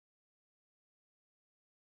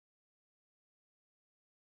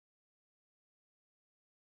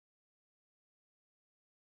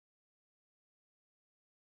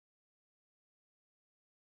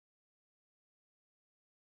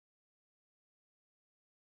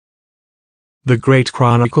The Great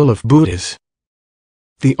Chronicle of Buddhas.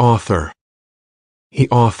 The author. He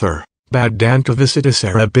author,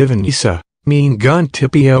 Bhaddantavasitasara Bhivanisa, Mingun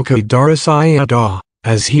Tipioka-dara Sayadaw,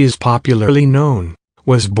 as he is popularly known,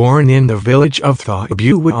 was born in the village of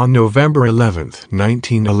Thabuwa on November 11,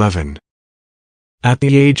 1911. At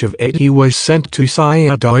the age of 8 he was sent to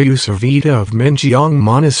Sayadaw Usavita of Mingyong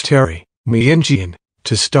Monastery, Myanjian,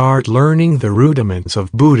 to start learning the rudiments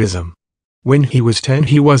of Buddhism. When he was 10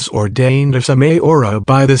 he was ordained as a Mayora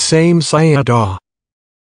by the same Sayadaw.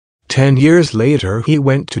 10 years later he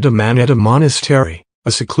went to Dhammanata Monastery, a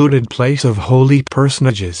secluded place of holy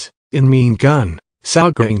personages, in Mingun,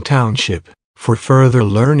 Saograing Township, for further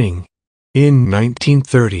learning. In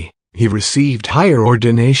 1930, he received higher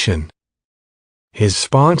ordination. His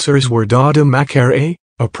sponsors were Dada Makare,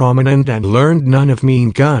 a prominent and learned nun of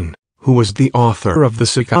Mingun, who was the author of the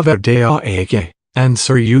Theravada.vn, and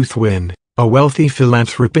Sir Youthwin, a wealthy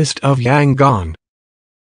philanthropist of Yangon.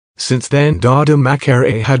 Since then Dada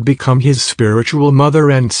Makare had become his spiritual mother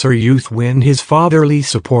and Sir Youthwin his fatherly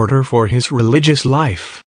supporter for his religious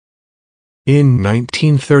life. In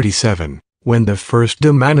 1937, when the first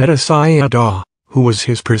Dhammanata Sayadaw, who was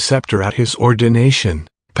his preceptor at his ordination,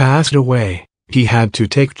 passed away, he had to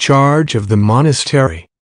take charge of the monastery.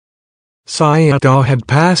 Sayadaw had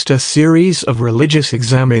passed a series of religious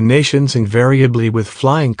examinations invariably with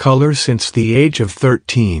flying colors since the age of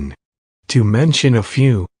 13. To mention a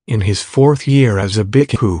few, in his 4th year as a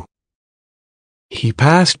bhikkhu, he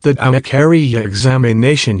passed the Dhammacarya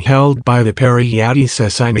examination held by the Pariyatissa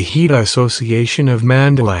Sinahita Association of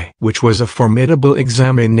Mandalay, which was a formidable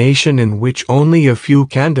examination in which only a few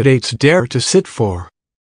candidates dare to sit for.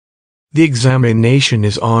 The examination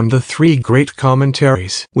is on the 3 great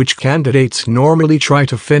commentaries, which candidates normally try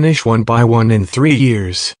to finish one by one in 3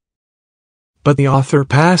 years. But the author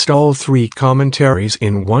passed all 3 commentaries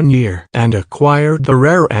in 1 year and acquired the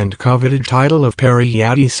rare and coveted title of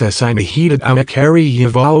Pariyatissa Sinahita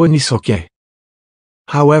Dhammacarya Vāvanisoke.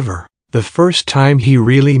 However, the first time he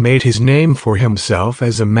really made his name for himself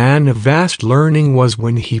as a man of vast learning was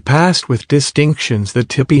when he passed with distinctions the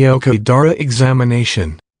Tipioka-dara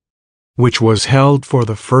examination, which was held for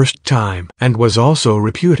the first time and was also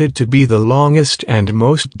reputed to be the longest and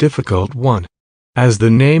most difficult one. As the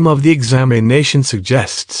name of the examination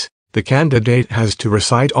suggests, the candidate has to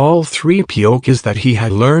recite all 3 piokas that he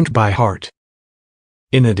had learned by heart.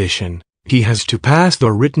 In addition, he has to pass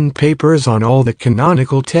the written papers on all the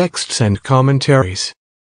canonical texts and commentaries.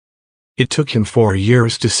 It took him 4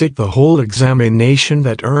 years to sit the whole examination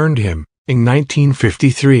that earned him, in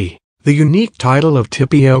 1953, the unique title of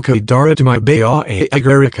Tipioka-dara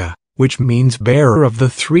Dhammacarya, which means bearer of the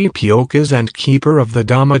 3 piokas and keeper of the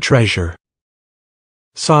Dhamma treasure.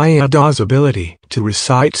 Sayadaw's ability to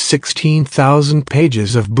recite 16,000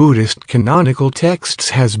 pages of Buddhist canonical texts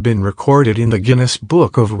has been recorded in the Guinness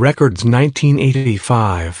Book of Records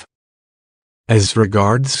 1985. As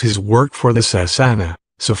regards his work for the Sasana,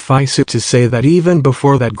 suffice it to say that even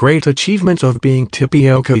before that great achievement of being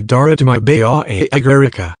Tipioka-dara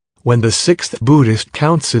Dhammacarya, when the 6th Buddhist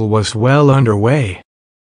Council was well underway,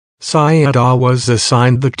 Sayadaw was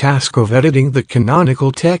assigned the task of editing the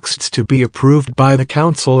canonical texts to be approved by the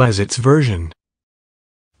council as its version.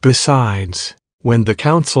 Besides, when the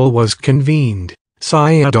council was convened,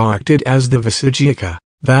 Sayadaw acted as the Visajika,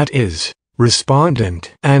 that is,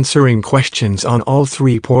 respondent, answering questions on all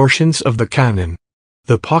 3 portions of the canon.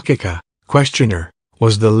 The Pakika, questioner,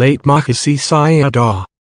 was the late Mahasi Sayadaw.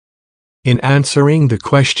 In answering the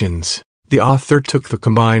questions, the author took the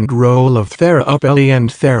combined role of Thera Upeli and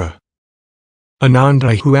Thera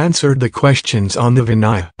Ananda, who answered the questions on the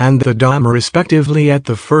Vinaya and the Dhamma respectively at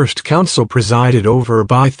the first council presided over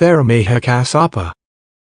by Thera Mahakassapa.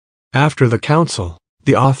 After the council,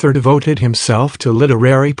 the author devoted himself to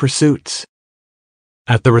literary pursuits.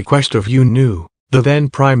 At the request of U Nu, the then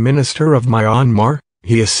Prime Minister of Myanmar,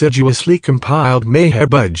 he assiduously compiled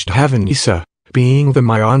Mahābhajdavanisa, being the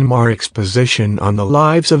Myanmar exposition on the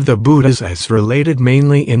lives of the Buddhas as related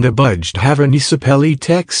mainly in the Bhajdavanisa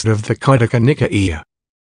text of the Khuddaka Nikaya.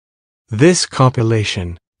 This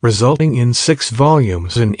compilation, resulting in 6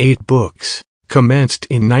 volumes and 8 books, commenced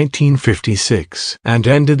in 1956 and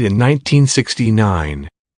ended in 1969.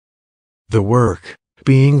 The work,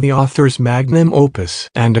 being the author's magnum opus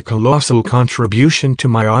and a colossal contribution to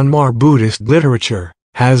Myanmar Buddhist literature,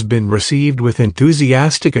 has been received with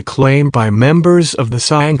enthusiastic acclaim by members of the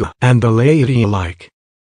Sangha and the laity alike.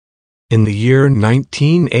 In the year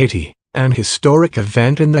 1980, an historic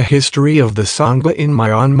event in the history of the Sangha in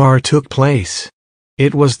Myanmar took place.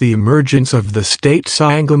 It was the emergence of the State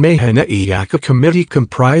Sangha Committee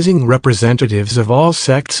comprising representatives of all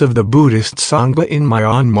sects of the Buddhist Sangha in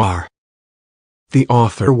Myanmar. The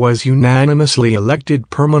author was unanimously elected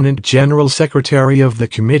permanent General Secretary of the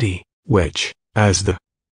committee, which, as the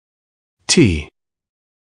T.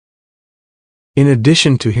 In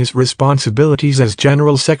addition to his responsibilities as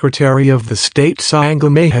General Secretary of the State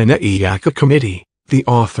Sangha Committee, the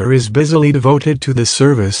author is busily devoted to the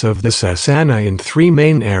service of the Sasana in three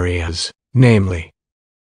main areas, namely,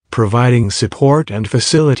 providing support and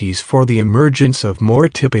facilities for the emergence of more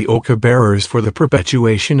Tipioka bearers for the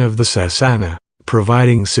perpetuation of the Sasana,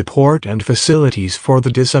 providing support and facilities for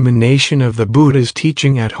the dissemination of the Buddha's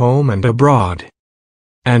teaching at home and abroad,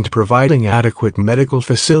 and providing adequate medical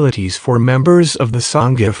facilities for members of the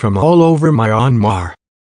Sangha from all over Myanmar.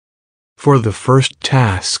 For the first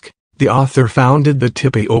task, the author founded the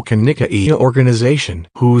Tipioka Nikaya organization,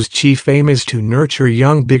 whose chief aim is to nurture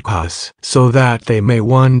young bhikkhus so that they may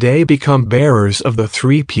one day become bearers of the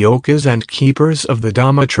three Piokas and keepers of the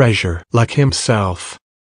Dhamma treasure like himself.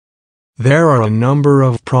 There are a number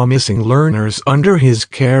of promising learners under his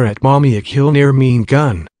care at Mamiak Hill near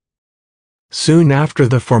Mingun. Soon after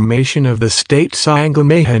the formation of the State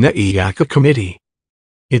Sangha Committee,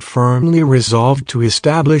 it firmly resolved to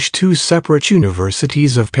establish two separate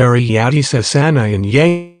universities of Pariyatti Sasana in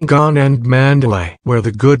Yangon and Mandalay, where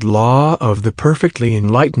the good law of the perfectly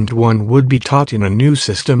enlightened one would be taught in a new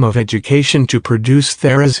system of education to produce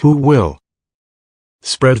Theras who will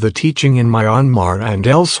spread the teaching in Myanmar and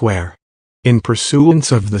elsewhere, in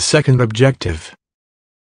pursuance of the second objective.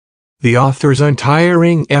 The author's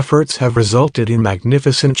untiring efforts have resulted in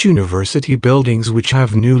magnificent university buildings which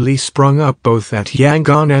have newly sprung up both at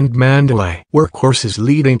Yangon and Mandalay, where courses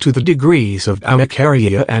leading to the degrees of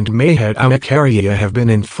Amakarya and Mahad Amakarya have been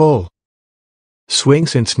in full swing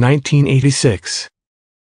since 1986.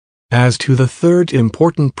 As to the third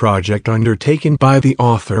important project undertaken by the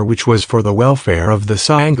author, which was for the welfare of the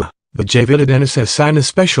Sangha, the Javidadena Sasana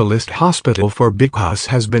Specialist Hospital for Bhikkhus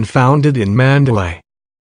has been founded in Mandalay.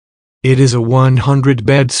 It is a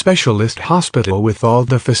 100-bed specialist hospital with all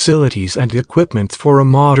the facilities and equipment for a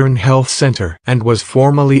modern health center, and was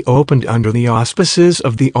formally opened under the auspices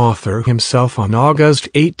of the author himself on August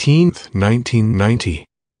 18, 1990.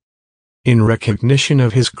 In recognition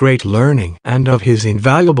of his great learning and of his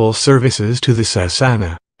invaluable services to the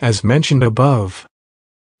Sasana, as mentioned above,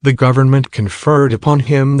 the government conferred upon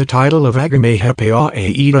him the title of Agamahapaya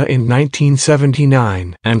Aida in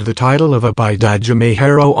 1979 and the title of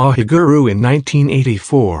Abhidajamaharo Ahiguru in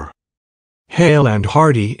 1984. Hale and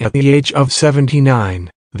hearty at the age of 79,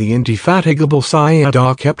 the indefatigable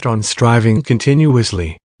Sayadaw kept on striving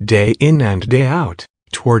continuously, day in and day out,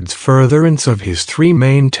 towards furtherance of his three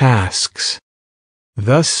main tasks,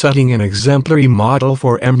 thus setting an exemplary model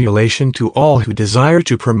for emulation to all who desire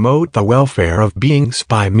to promote the welfare of beings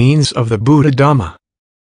by means of the Buddha Dhamma.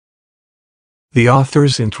 The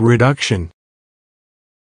author's introduction.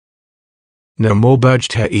 Namo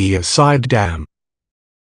Bujjhaya Sayadaw.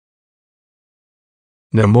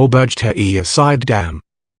 Namo Bujjhaya Sayadaw.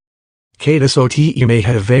 Kadasoti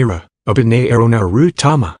Imehavera, Abhinayarona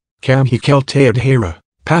Rutama, Kamhikeltayadhara,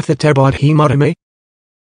 Pathatabadhimadame.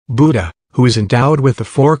 Buddha, who is endowed with the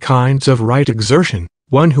four kinds of right exertion,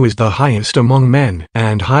 one who is the highest among men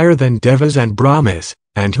and higher than devas and brahmas,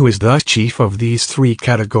 and who is thus chief of these three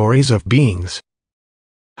categories of beings.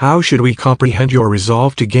 How should we comprehend your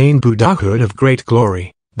resolve to gain Buddhahood of great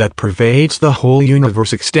glory, that pervades the whole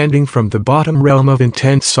universe, extending from the bottom realm of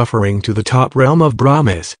intense suffering to the top realm of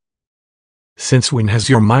brahmas? Since when has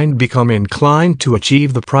your mind become inclined to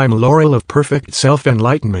achieve the prime laurel of perfect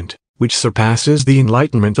self-enlightenment, which surpasses the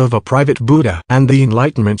enlightenment of a private Buddha and the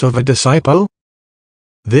enlightenment of a disciple?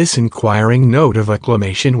 This inquiring note of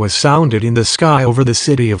acclamation was sounded in the sky over the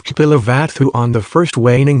city of Kapilavatthu on the first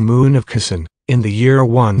waning moon of Kasan, in the year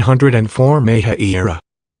 104 Maha Era.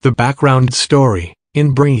 The background story,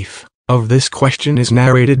 in brief, of this question is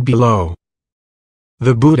narrated below.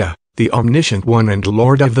 The Buddha, the omniscient one and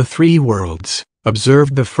Lord of the three worlds,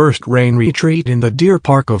 observed the first rain retreat in the deer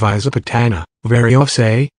park of Isapatana,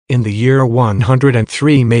 Varyose, in the year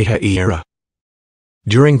 103 Maha Era.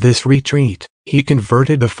 During this retreat, he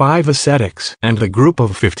converted the 5 ascetics and the group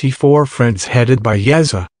of 54 friends headed by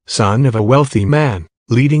Yeza, son of a wealthy man,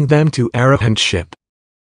 leading them to arahantship.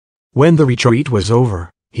 When the retreat was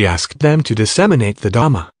over, he asked them to disseminate the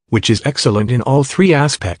Dhamma, which is excellent in all three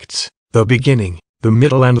aspects, the beginning, the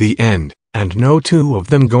middle and the end, and no two of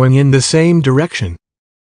them going in the same direction.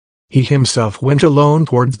 He himself went alone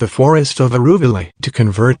towards the forest of Aruvale to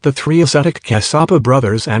convert the 3 ascetic Kassapa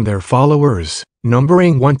brothers and their followers,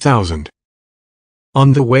 numbering 1,000.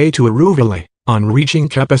 On the way to Aruvali, on reaching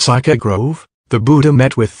Kapasika Grove, the Buddha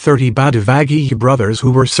met with 30 Bhadavagi brothers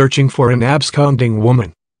who were searching for an absconding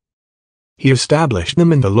woman. He established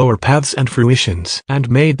them in the lower paths and fruitions and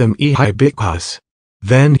made them ihai bhikkhus.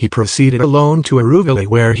 Then he proceeded alone to Aruvali,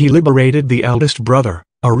 where he liberated the eldest brother,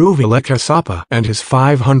 Aruvali Kassapa, and his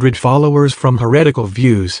 500 followers from heretical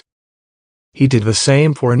views. He did the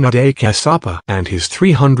same for Nade Kassapa and his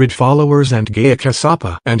 300 followers and Gaya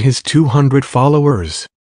Kassapa and his 200 followers.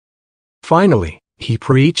 Finally, he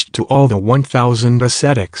preached to all the 1,000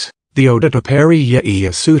 ascetics, the Odattapariya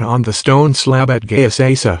Sutta on the stone slab at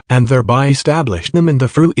Gayasasa, and thereby established them in the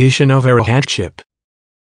fruition of arahantship.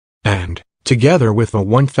 And, together with the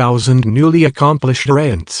 1,000 newly accomplished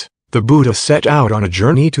arahants, the Buddha set out on a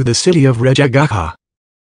journey to the city of Rajagaha.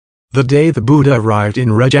 The day the Buddha arrived in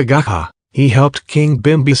Rajagaha, he helped King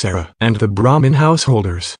Bimbisara and the Brahmin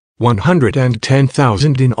householders,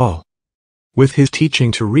 110,000 in all, with his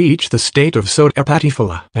teaching to reach the state of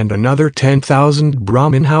Sotapattiphala, and another 10,000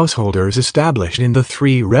 Brahmin householders established in the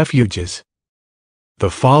 3 refuges. The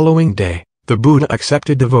following day, the Buddha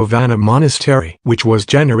accepted the Vovana monastery, which was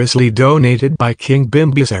generously donated by King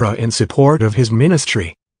Bimbisara in support of his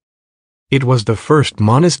ministry. It was the first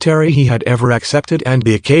monastery he had ever accepted, and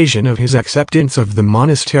the occasion of his acceptance of the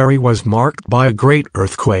monastery was marked by a great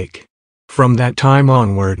earthquake. From that time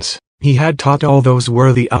onwards, he had taught all those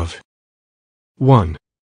worthy of 1.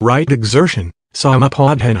 Right exertion,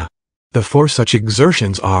 samapadhana. The 4 such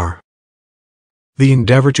exertions are: the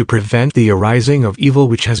endeavor to prevent the arising of evil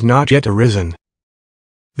which has not yet arisen,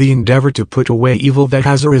 the endeavor to put away evil that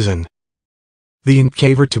has arisen, the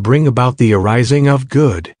endeavor to bring about the arising of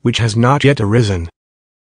good which has not yet arisen,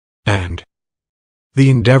 and the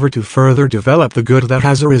endeavor to further develop the good that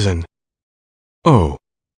has arisen. O.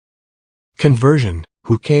 Conversion,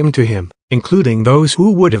 who came to him, including those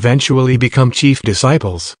who would eventually become chief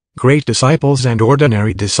disciples, great disciples and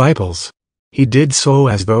ordinary disciples. He did so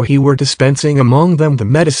as though he were dispensing among them the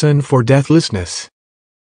medicine for deathlessness.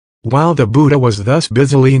 While the Buddha was thus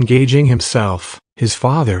busily engaging himself, his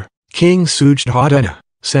father, King Sujadana,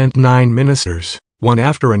 sent 9 ministers, one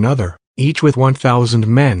after another, each with 1,000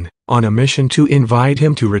 men, on a mission to invite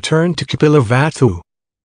him to return to Kapilavatthu.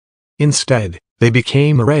 Instead, they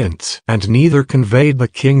became arahants and neither conveyed the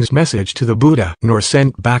king's message to the Buddha nor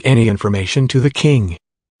sent back any information to the king.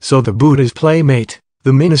 So the Buddha's playmate,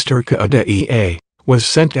 the minister Ka'adai'a, was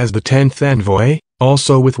sent as the 10th envoy,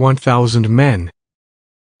 also with 1,000 men.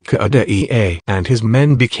 Ka'adai'a and his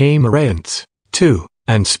men became arahants, too,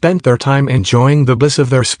 and spent their time enjoying the bliss of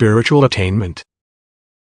their spiritual attainment.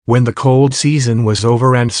 When the cold season was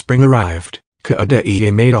over and spring arrived,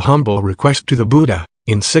 Ka'adai'a made a humble request to the Buddha,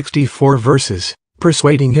 in 64 verses,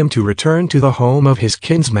 persuading him to return to the home of his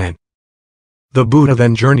kinsmen. The Buddha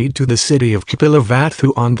then journeyed to the city of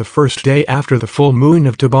Kapilavatthu on the first day after the full moon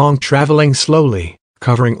of Tabang, traveling slowly,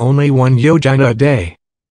 covering only 1 yojana a day,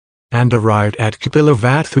 and arrived at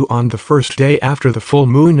Kapilavatthu on the first day after the full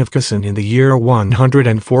moon of Kasan in the year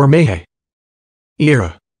 104 Mehe.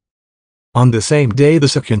 Era. On the same day the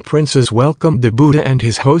second princes welcomed the Buddha and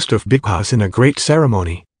his host of bhikkhus in a great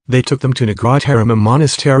ceremony. They took them to Nagratharama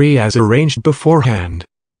monastery as arranged beforehand.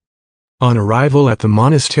 On arrival at the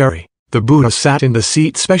monastery, the Buddha sat in the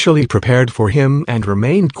seat specially prepared for him and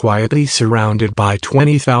remained quietly surrounded by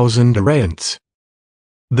 20,000 arahants.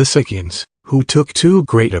 The Sikyans, who took too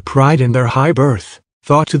great a pride in their high birth,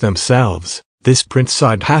 thought to themselves, "This Prince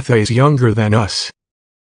Siddhartha is younger than us.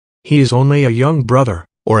 He is only a young brother,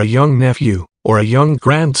 or a young nephew, or a young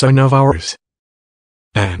grandson of ours."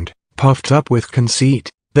 And, puffed up with conceit,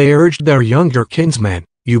 they urged their younger kinsmen,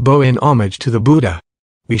 "You bow in homage to the Buddha.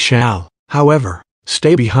 We shall, however,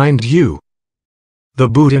 stay behind you." The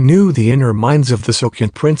Buddha knew the inner minds of the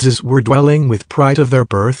Sakyan princes were dwelling with pride of their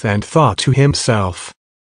birth and thought to himself,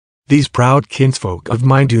 "These proud kinsfolk of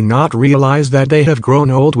mine do not realize that they have grown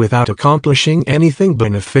old without accomplishing anything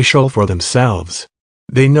beneficial for themselves.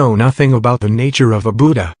 They know nothing about the nature of a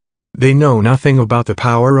Buddha. They know nothing about the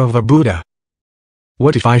power of a Buddha.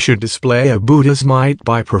 What if I should display a Buddha's might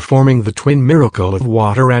by performing the twin miracle of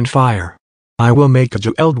water and fire? I will make a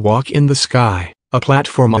jeweled walk in the sky, a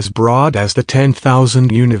platform as broad as the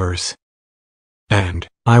 10,000 universe. And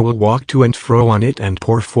I will walk to and fro on it and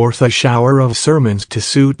pour forth a shower of sermons to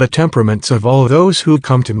suit the temperaments of all those who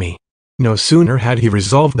come to me." No sooner had he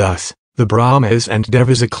resolved thus, the Brahmas and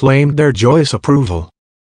Devas acclaimed their joyous approval.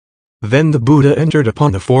 Then the Buddha entered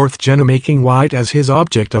upon the 4th jhana, making white as his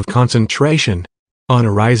object of concentration. On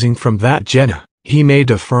arising from that jhana, he made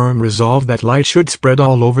a firm resolve that light should spread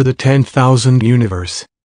all over the 10,000 universe.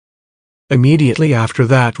 Immediately after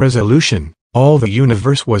that resolution, all the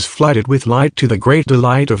universe was flooded with light to the great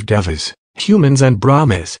delight of devas, humans and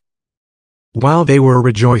Brahmas. While they were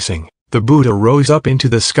rejoicing, the Buddha rose up into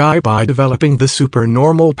the sky by developing the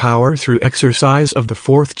supernormal power through exercise of the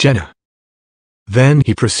fourth jhana. Then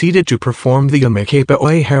he proceeded to perform the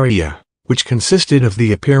Amekapa, which consisted of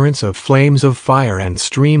the appearance of flames of fire and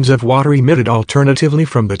streams of water emitted alternatively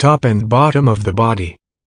from the top and bottom of the body.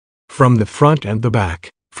 From the front and the back,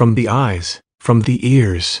 from the eyes, from the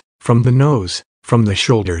ears, from the nose, from the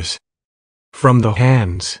shoulders, from the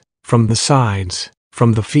hands, from the sides,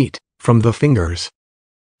 from the feet, from the fingers,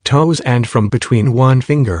 toes, and from between one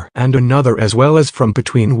finger and another, as well as from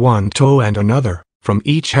between one toe and another, from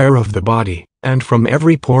each hair of the body, and from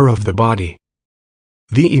every pore of the body.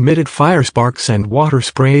 The emitted fire sparks and water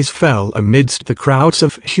sprays fell amidst the crowds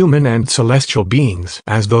of human and celestial beings,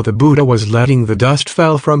 as though the Buddha was letting the dust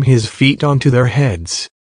fell from his feet onto their heads.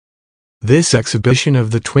 This exhibition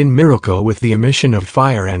of the twin miracle with the emission of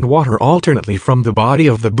fire and water alternately from the body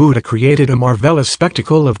of the Buddha created a marvelous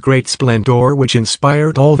spectacle of great splendor which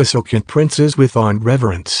inspired all the Sakyant princes with awe and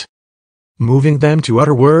reverence, moving them to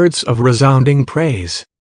utter words of resounding praise.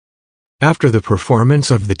 After the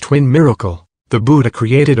performance of the twin miracle, the Buddha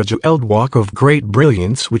created a jeweled walk of great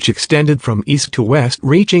brilliance which extended from east to west,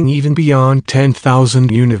 reaching even beyond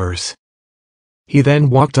 10,000 universe. He then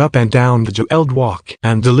walked up and down the jeweled walk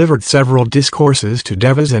and delivered several discourses to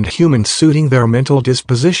devas and humans suiting their mental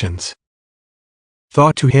dispositions.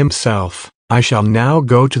 Thought to himself, I shall now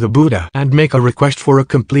go to the Buddha and make a request for a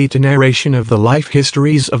complete narration of the life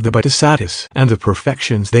histories of the Bodhisattvas and the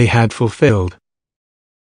perfections they had fulfilled.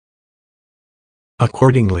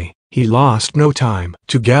 Accordingly, he lost no time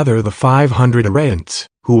to gather the 500 Arahants,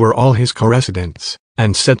 who were all his co-residents,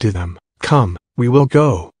 and said to them, Come, we will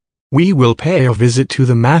go. We will pay a visit to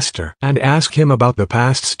the Master and ask him about the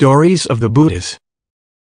past stories of the Buddhas.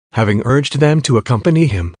 Having urged them to accompany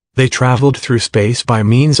him, they traveled through space by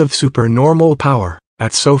means of supernormal power,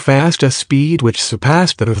 at so fast a speed which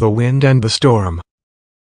surpassed that of the wind and the storm.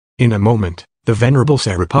 In a moment, the Venerable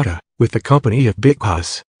Sariputta, with the company of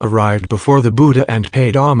bhikkhus, arrived before the Buddha and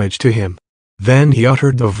paid homage to him. Then he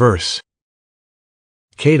uttered the verse,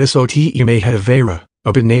 Kadasoti imehadavera,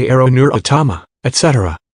 abhinayaro nuratama,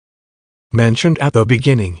 etc., mentioned at the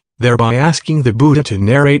beginning, thereby asking the Buddha to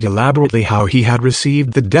narrate elaborately how he had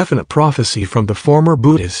received the definite prophecy from the former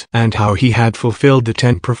Buddhas and how he had fulfilled the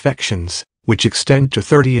 10 perfections, which extend to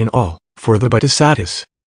 30 in all, for the Bodhisattvas.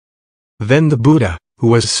 Then the Buddha, who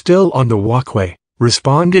was still on the walkway,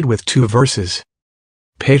 responded with 2 verses.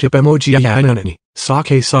 Patapamojiyanani,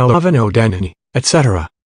 sake salavanodanani, etc.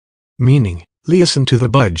 Meaning, listen to the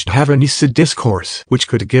Bodhisattva discourse which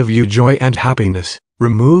could give you joy and happiness,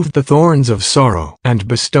 remove the thorns of sorrow, and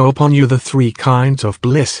bestow upon you the 3 kinds of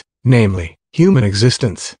bliss, namely, human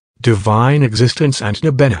existence, divine existence, and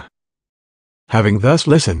nibbana. Having thus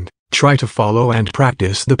listened, try to follow and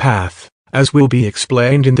practice the path, as will be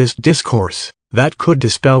explained in this discourse, that could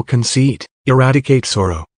dispel conceit, eradicate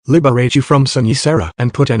sorrow, liberate you from samsara,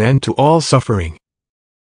 and put an end to all suffering.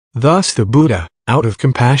 Thus the Buddha, out of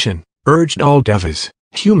compassion, urged all devas,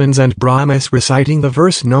 humans and Brahmas, reciting the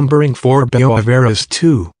verse numbering 4 Bhavaveras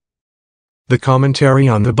 2. The commentary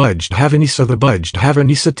on the Bodhisattva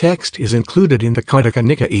text is included in the Khataka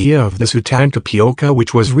Nikaya of the Sutantapioka,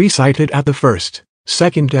 which was recited at the first,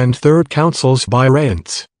 second and third councils by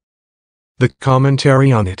Arahants. The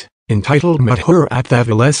commentary on it, entitled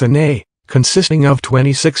Madhuratavilasana, consisting of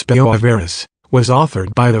 26 Bhavaveras, was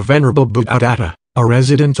authored by the Venerable Buddhadatta, a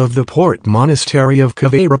resident of the port monastery of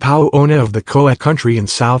Kavarappaona of the Koa country in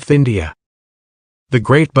South India. The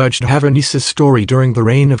great Bodhisattva story during the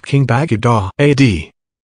reign of King Bhagadha A.D.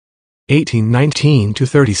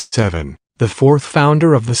 1819-37, the 4th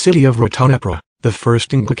founder of the city of Ratanapura, the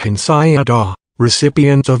first Anglican Sayadaw,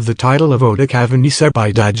 recipient of the title of Odakavanisa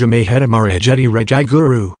by Dajamaheta Marajeti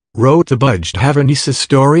Rajaguru, wrote the Bodhisattva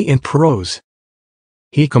story in prose.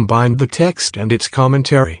 He combined the text and its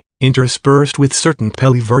commentary, interspersed with certain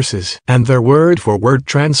Pali verses and their word-for-word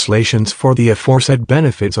translations for the aforesaid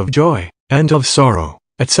benefits of joy, and of sorrow,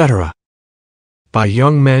 etc. by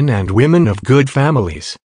young men and women of good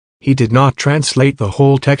families. He did not translate the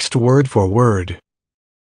whole text word for word.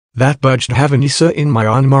 That Bodhisattva in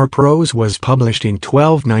Myanmar prose was published in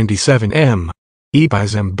 1297 M.E. by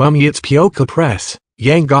Zambumyatspioka Press,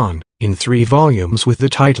 Yangon, in 3 volumes with the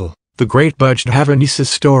title, The Great Bodhisattva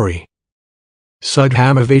Story.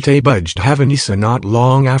 Sudhamavate Bodhisattva. Not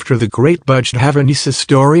long after the Great Bodhisattva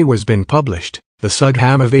story was been published, the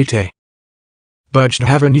Sudhamavate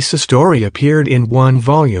Bodhisattva story appeared in 1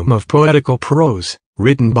 volume of poetical prose,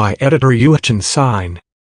 written by editor Yuchen Sine.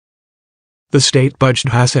 the State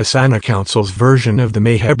Buddhasasana Council's version of the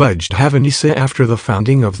Mahābhujdhavanisa after the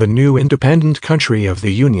founding of the new independent country of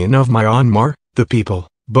the Union of Myanmar, the people,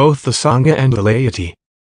 both the Sangha and the laity,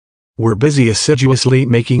 were busy assiduously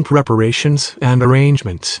making preparations and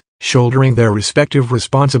arrangements, shouldering their respective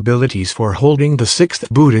responsibilities for holding the 6th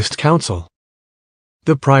Buddhist Council.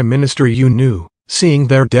 The Prime Minister U Nu, seeing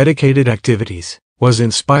their dedicated activities, was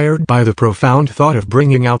inspired by the profound thought of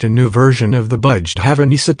bringing out a new version of the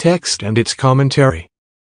Buddhasasana text and its commentary.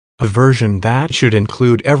 A version that should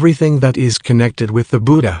include everything that is connected with the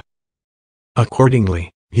Buddha.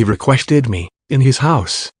 Accordingly, he requested me, in his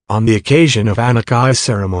house, on the occasion of Anakaya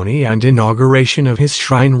ceremony and inauguration of his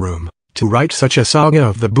shrine room, to write such a saga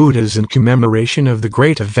of the Buddhas in commemoration of the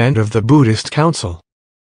great event of the Buddhist Council.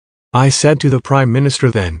 I said to the Prime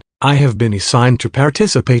Minister then, I have been assigned to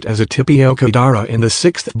participate as a Tipiokadara in the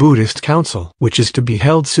 6th Buddhist Council, which is to be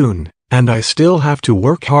held soon, and I still have to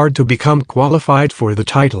work hard to become qualified for the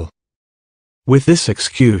title. With this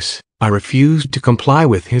excuse, I refused to comply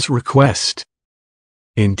with his request.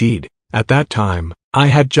 Indeed, at that time, I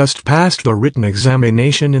had just passed the written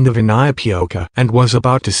examination in the Vinayapyoka and was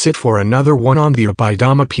about to sit for another one on the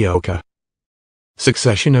Abhidhammapyoka.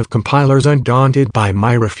 Succession of compilers undaunted by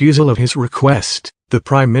my refusal of his request, the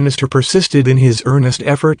Prime Minister persisted in his earnest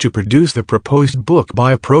effort to produce the proposed book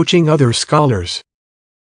by approaching other scholars.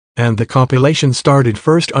 And the compilation started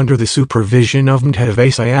first under the supervision of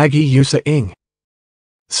Mthevasayagi Usa'ing.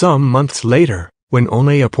 Some months later, when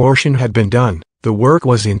only a portion had been done, the work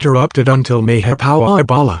was interrupted until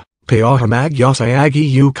Mahapawabala,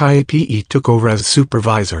 Payahamag-Yasayagi Ukaipe took over as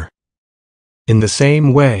supervisor. In the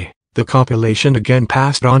same way, the compilation again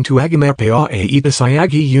passed on to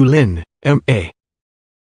Agamapaya-Itasayagi Ulin, M.A.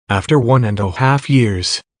 After 1.5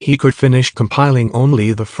 years, he could finish compiling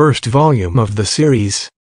only the first volume of the series.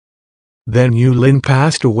 Then Ulin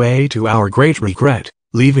passed away to our great regret,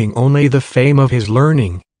 leaving only the fame of his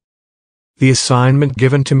learning. The assignment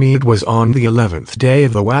given to me was on the 11th day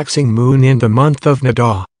of the waxing moon in the month of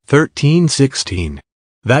Nada, 1316.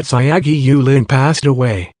 That Sayagi Ulin passed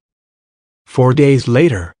away. 4 days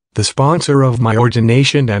later, the sponsor of my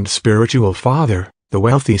ordination and spiritual father, the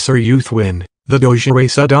wealthy Sir Youthwin, the Dojire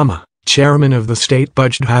Sudama, chairman of the State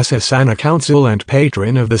Buddhasasana Council and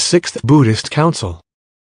patron of the 6th Buddhist Council,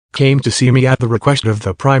 came to see me at the request of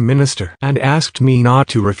the Prime Minister and asked me not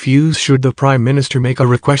to refuse should the Prime Minister make a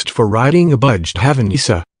request for writing a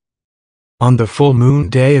Buddhasasana. On the full moon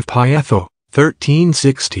day of Pyatho,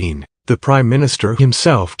 1316, the Prime Minister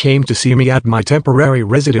himself came to see me at my temporary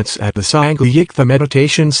residence at the Sanghayiktha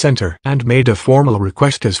Meditation Center and made a formal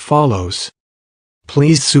request as follows.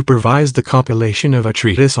 Please supervise the compilation of a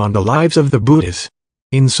treatise on the lives of the Buddhas.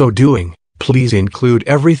 In so doing, please include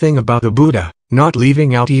everything about the Buddha, not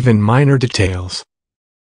leaving out even minor details.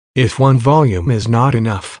 If 1 volume is not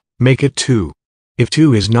enough, make it 2. If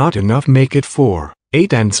 2 is not enough, make it 4,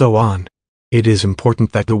 8 and so on. It is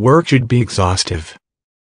important that the work should be exhaustive.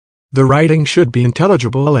 The writing should be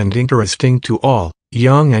intelligible and interesting to all,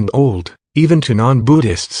 young and old, even to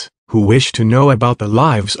non-Buddhists, who wish to know about the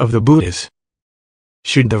lives of the Buddhas.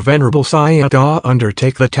 Should the Venerable Sayadaw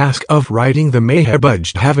undertake the task of writing the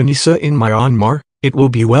Mahābhujdhavanisa in Myanmar, it will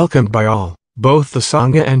be welcomed by all, both the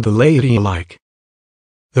Sangha and the laity alike.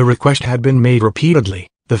 The request had been made repeatedly,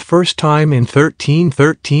 the first time in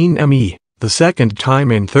 1313 ME, the second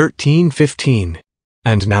time in 1315,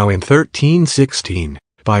 and now in 1316,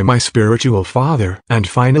 by my spiritual father and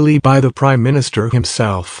finally by the Prime Minister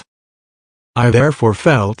himself. I therefore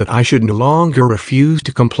felt that I should no longer refuse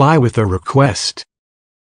to comply with the request.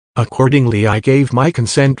 Accordingly I gave my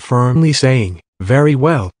consent firmly saying, very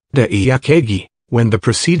well, Daiyakegi, when the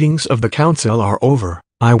proceedings of the council are over,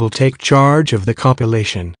 I will take charge of the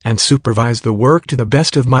compilation and supervise the work to the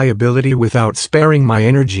best of my ability without sparing my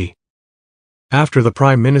energy. After the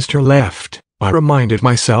Prime Minister left, I reminded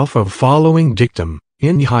myself of following dictum,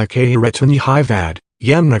 Inhai Kairetani Vad,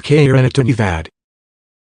 Yamna Kairenatani Vad.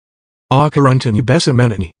 Akarantani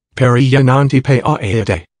Besamenani, Periyananti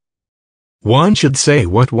Payate. One should say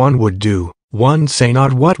what one would do, one say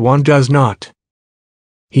not what one does not.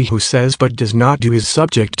 He who says but does not do is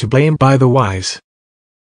subject to blame by the wise.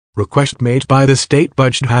 Request made by the State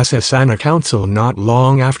Buddhasasana Council not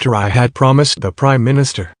long after I had promised the Prime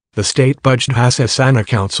Minister. The State Buddhasasana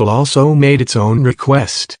Council also made its own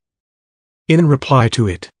request. In reply to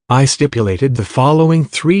it, I stipulated the following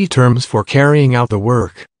 3 terms for carrying out the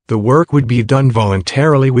work. The work would be done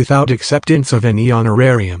voluntarily without acceptance of any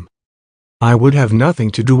honorarium. I would have nothing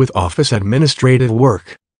to do with office administrative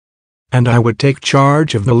work. And I would take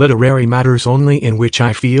charge of the literary matters only in which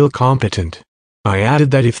I feel competent. I added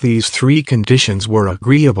that if these 3 conditions were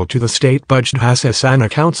agreeable to the State Vipassana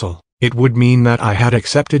Council, it would mean that I had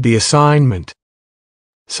accepted the assignment.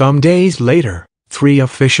 Some days later, 3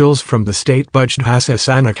 officials from the State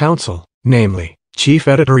Vipassana Council, namely, Chief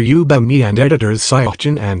Editor Ubami and Editors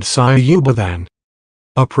Sayadaw and Sayadaw,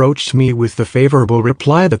 approached me with the favorable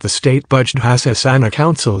reply that the State Vipassana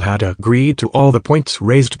Council had agreed to all the points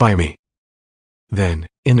raised by me. Then,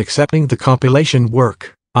 in accepting the compilation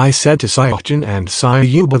work, I said to Sayadaw and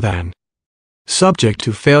Sayadaw, "Subject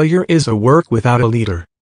to failure is a work without a leader.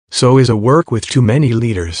 So is a work with too many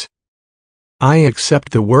leaders. I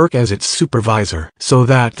accept the work as its supervisor so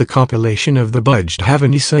that the compilation of the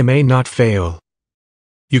Vajjhāvanisa may not fail.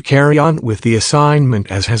 You carry on with the assignment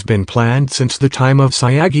as has been planned since the time of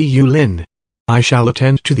Sayagyi Yulin. I shall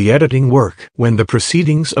attend to the editing work when the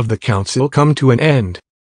proceedings of the council come to an end."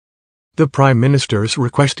 The Prime Minister's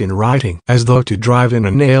request in writing, as though to drive in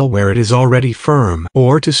a nail where it is already firm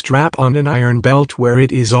or to strap on an iron belt where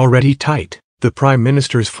it is already tight, the Prime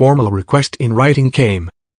Minister's formal request in writing came.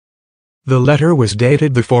 The letter was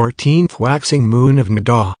dated the 14th waxing moon of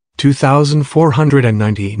Nada,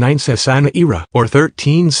 2499 Sasana era or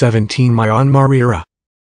 1317 Myanmar era.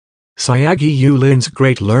 Sayagyi Yulin's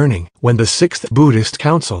great learning when the 6th Buddhist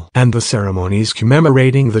Council and the ceremonies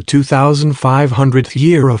commemorating the 2500th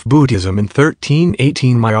year of Buddhism in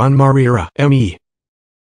 1318 Myanmar era ME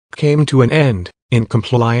came to an end, in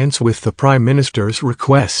compliance with the Prime Minister's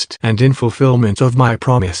request and in fulfillment of my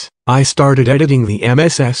promise. I started editing the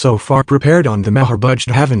MSS so far prepared on the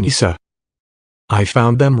Mahavajjhāvanisa. I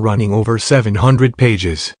found them running over 700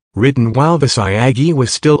 pages, written while the Sayagyi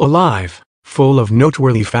was still alive, full of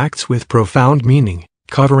noteworthy facts with profound meaning,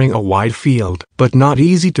 covering a wide field but not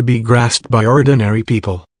easy to be grasped by ordinary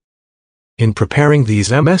people. In preparing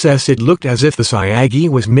these MSS it looked as if the Sayagyi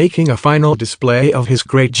was making a final display of his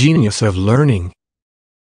great genius of learning.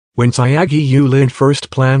 When Sayagyi Yulin first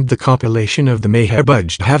planned the compilation of the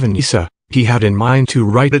Mahavajjhāvanisa, he had in mind to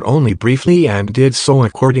write it only briefly and did so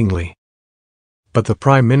accordingly. But the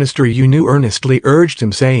Prime Minister Unu earnestly urged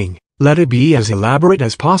him saying, "Let it be as elaborate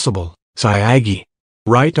as possible, Sayagyi.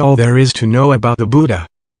 Write all there is to know about the Buddha.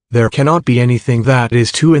 There cannot be anything that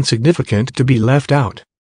is too insignificant to be left out.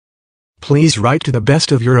 Please write to the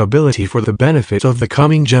best of your ability for the benefit of the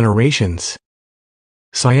coming generations."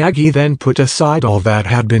 Sayagyi then put aside all that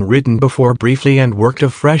had been written before briefly and worked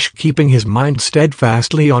afresh, keeping his mind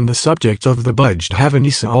steadfastly on the subject of the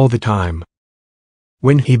Vajjhāvanisa all the time.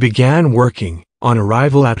 When he began working, on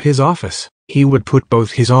arrival at his office, he would put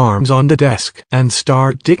both his arms on the desk and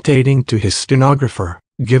start dictating to his stenographer,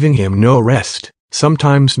 giving him no rest,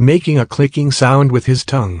 sometimes making a clicking sound with his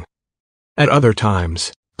tongue. At other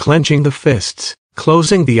times, clenching the fists,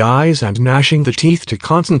 closing the eyes and gnashing the teeth to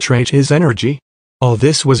concentrate his energy. All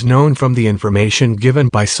this was known from the information given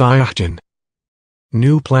by Sayadaw.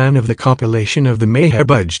 New plan of the compilation of the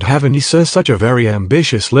Mahavajjhāvanisa, such a very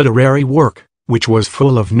ambitious literary work, which was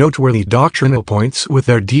full of noteworthy doctrinal points with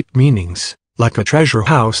their deep meanings, like a treasure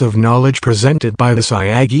house of knowledge presented by the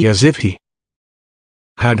Sayagyi as if he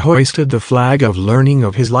had hoisted the flag of learning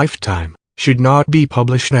of his lifetime, should not be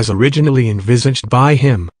published as originally envisaged by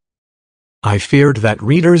him. I feared that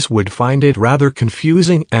readers would find it rather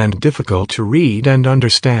confusing and difficult to read and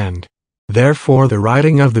understand. Therefore the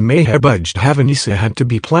writing of the Mahavajjhāvanisa had to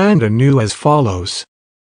be planned anew as follows.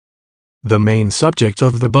 The main subject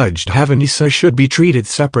of the Vajjhāvanisa should be treated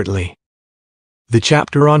separately. The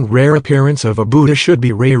chapter on rare appearance of a Buddha should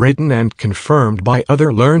be rewritten and confirmed by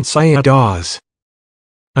other learned Sayadaws.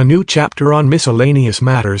 A new chapter on miscellaneous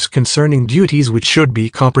matters concerning duties which should be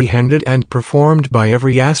comprehended and performed by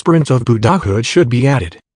every aspirant of Buddhahood should be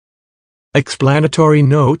added. Explanatory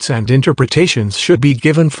notes and interpretations should be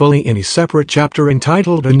given fully in a separate chapter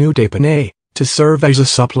entitled Anutapana, to serve as a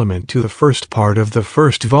supplement to the first part of the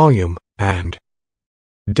first volume, and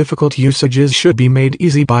difficult usages should be made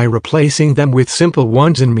easy by replacing them with simple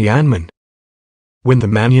ones in Myanmar. When the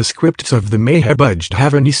manuscripts of the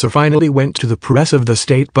Mahavajjhāvanisa finally went to the press of the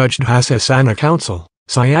State Vipassana Council,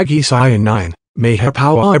 Sayagyi Sayanayan,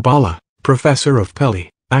 Mahapawabala, professor of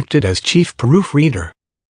Pali, acted as chief proofreader.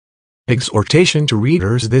 Exhortation to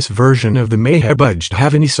readers: this version of the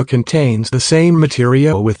Mahavajjhāvanisa contains the same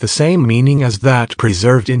material with the same meaning as that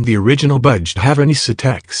preserved in the original Vajjhāvanisa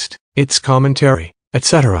text, its commentary,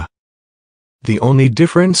 etc. The only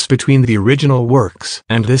difference between the original works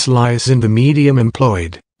and this lies in the medium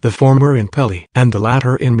employed, the former in Pali and the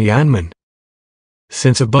latter in Myanmar.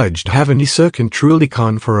 Since a Vajjhāvanisa can truly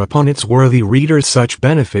confer upon its worthy readers such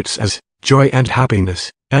benefits as joy and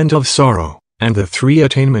happiness, end of sorrow, and the 3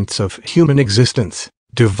 attainments of human existence,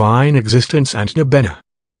 divine existence and nibbana,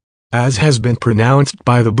 as has been pronounced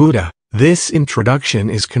by the Buddha. This introduction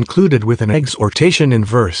is concluded with an exhortation in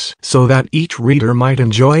verse so that each reader might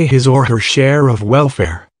enjoy his or her share of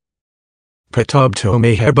welfare. Pratubto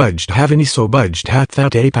meher bujjhavaniso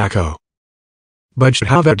bujjhathatapako.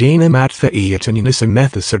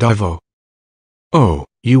 Bujjhavadanamatthaiyataninasamethasadivo. O,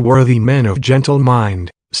 you worthy men of gentle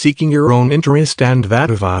mind, seeking your own interest and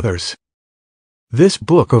that of others. This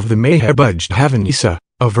book of the Meher Bujjhavanisa,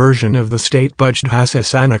 a version of the State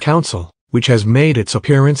Bujjhasasana Council, which has made its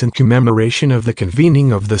appearance in commemoration of the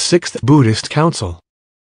convening of the 6th Buddhist Council,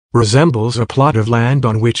 resembles a plot of land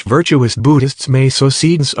on which virtuous Buddhists may sow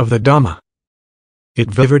seeds of the Dhamma.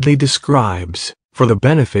 It vividly describes, for the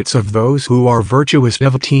benefits of those who are virtuous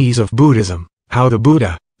devotees of Buddhism, how the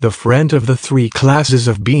Buddha, the friend of the 3 classes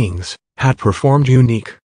of beings, had performed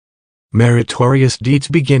unique, meritorious deeds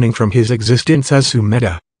beginning from his existence as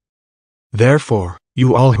Sumedha. Therefore,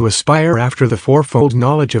 you all who aspire after the fourfold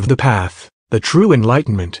knowledge of the path, the true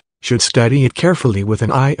enlightenment, should study it carefully with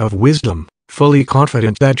an eye of wisdom, fully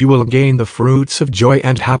confident that you will gain the fruits of joy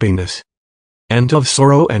and happiness, end of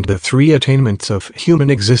sorrow and the 3 attainments of human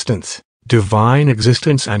existence, divine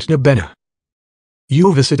existence and nibbana.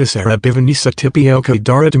 Uvasidasara Bivanisa Tipioka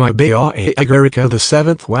Daradamai Bea Agarika, the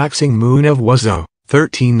 7th waxing moon of Wazo,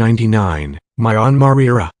 1399,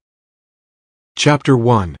 Myanmarira. Chapter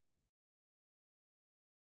 1.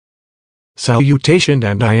 Salutation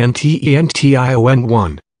and Intention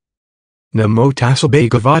 1. Namo Tassa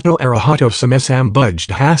Bhagavato Arahato Samesam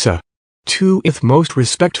Bujjhasa. 2th Most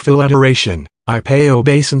respectful adoration, I pay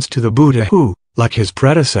obeisance to the Buddha who, like his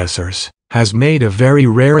predecessors, has made a very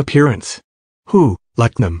rare appearance. Who,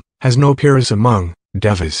 like them, has no peers among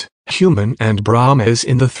devas, human and Brahmas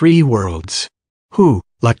in the 3 worlds. Who,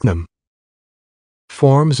 like them,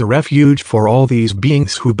 forms a refuge for all these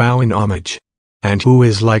beings who bow in homage, and who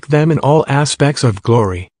is like them in all aspects of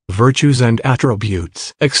glory, virtues and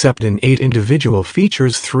attributes except in 8 individual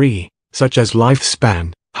features 3, such as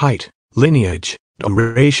lifespan, height, lineage,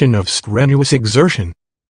 duration of strenuous exertion,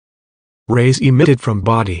 rays emitted from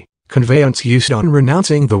body, conveyance used on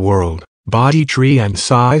renouncing the world, body tree and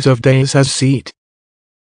size of days as seat.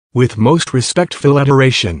 With most respectful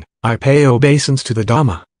adoration, I pay obeisance to the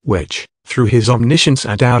Dhamma, which, through his omniscience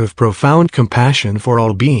and out of profound compassion for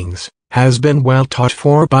all beings, has been well taught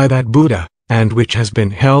for by that Buddha, and which has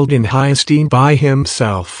been held in high esteem by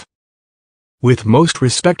himself. With most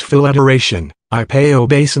respectful adoration, I pay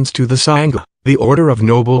obeisance to the Sangha, the order of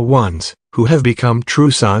noble ones, who have become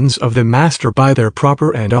true sons of the Master by their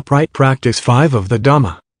proper and upright practice 5 of the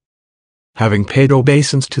Dhamma. Having paid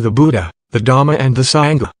obeisance to the Buddha, the Dhamma and the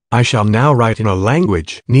Sangha, I shall now write in a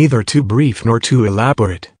language neither too brief nor too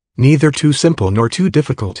elaborate, neither too simple nor too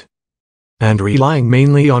difficult, and relying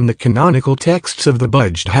mainly on the canonical texts of the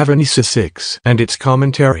Bujjhavanisa 6 and its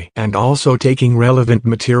commentary, and also taking relevant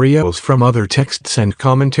materials from other texts and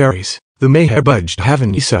commentaries, the Meher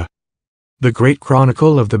Bujjhavanisa, the Great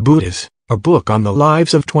Chronicle of the Buddhas, a book on the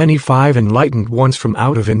lives of 25 enlightened ones from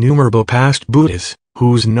out of innumerable past Buddhas,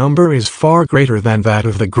 whose number is far greater than that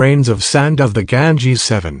of the grains of sand of the Ganges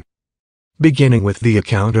 7. Beginning with the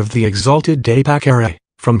account of the exalted Depakara,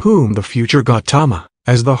 from whom the future Gautama,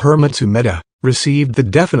 as the hermit Sumedha, received the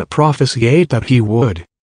definite prophecy that he would.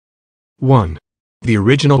 1. The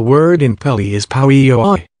original word in Pali is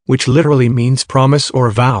Pauioi, which literally means promise or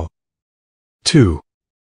vow. 2.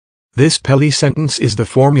 This Pali sentence is the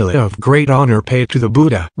formula of great honor paid to the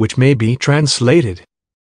Buddha, which may be translated: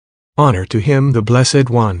 honor to him, the Blessed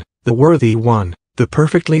One, the Worthy One, the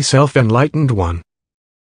perfectly self-enlightened One.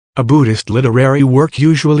 A Buddhist literary work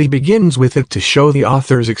usually begins with it to show the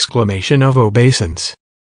author's exclamation of obeisance.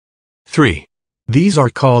 3. These are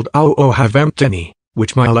called Auohavamtani,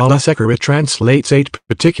 which Malalasekara translates 8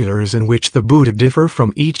 particulars in which the Buddha differ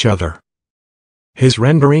from each other. His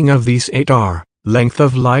rendering of these 8 are: length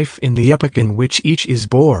of life in the epoch in which each is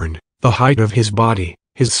born, the height of his body,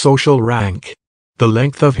 his social rank, the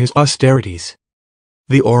length of his austerities,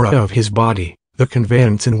 the aura of his body, the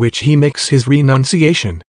conveyance in which he makes his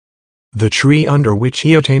renunciation, the tree under which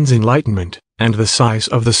he attains enlightenment, and the size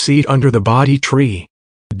of the seed under the body tree.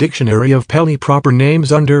 Dictionary of Pali proper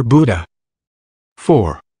names under Buddha.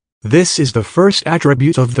 4. This is the first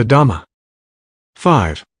attribute of the Dhamma.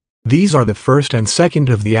 5. These are the first and second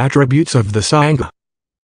of the attributes of the Sangha.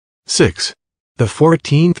 6. The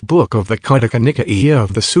 14th book of the Khataka Nikaya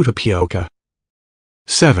of the Suttapioka.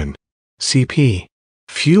 7. CP.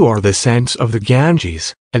 Few are the saints of the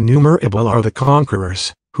Ganges, innumerable are the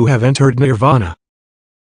conquerors, who have entered Nirvana.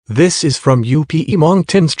 This is from U.P.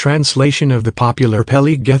 Mongtin's translation of the popular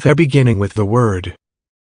Pali Getha beginning with the word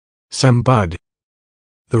Sambud.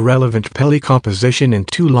 The relevant Pali composition in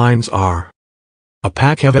 2 lines are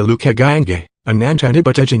Apakavalukhagange,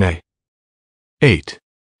 Anantanibhatajane. 8.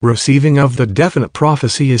 Receiving of the definite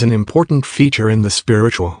prophecy is an important feature in the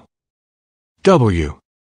spiritual. W.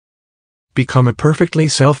 Become a perfectly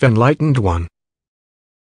self-enlightened one.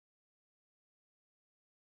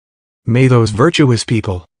 May those virtuous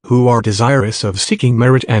people, who are desirous of seeking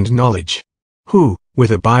merit and knowledge, who, with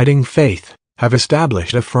abiding faith, have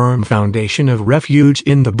established a firm foundation of refuge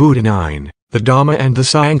in the Buddha 9, the Dhamma and the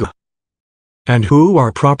Sangha, and who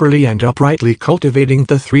are properly and uprightly cultivating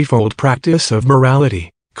the threefold practice of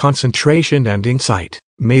morality, concentration and insight,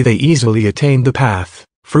 may they easily attain the path,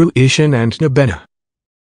 fruition and nibbana.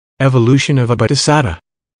 Evolution of a bodhisattva.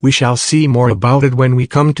 We shall see more about it when we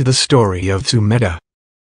come to the story of Sumedha.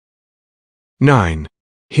 9.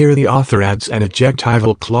 Here the author adds an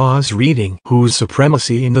adjectival clause reading, whose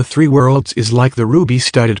supremacy in the 3 worlds is like the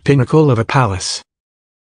ruby-studded pinnacle of a palace.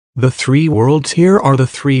 The 3 worlds here are the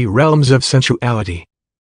 3 realms of sensuality,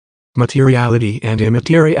 materiality and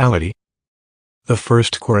immateriality. The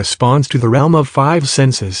first corresponds to the realm of 5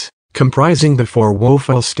 senses, comprising the 4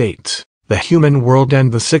 woeful states, the human world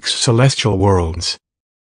and the 6 celestial worlds.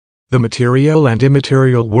 The material and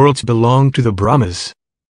immaterial worlds belong to the Brahmas,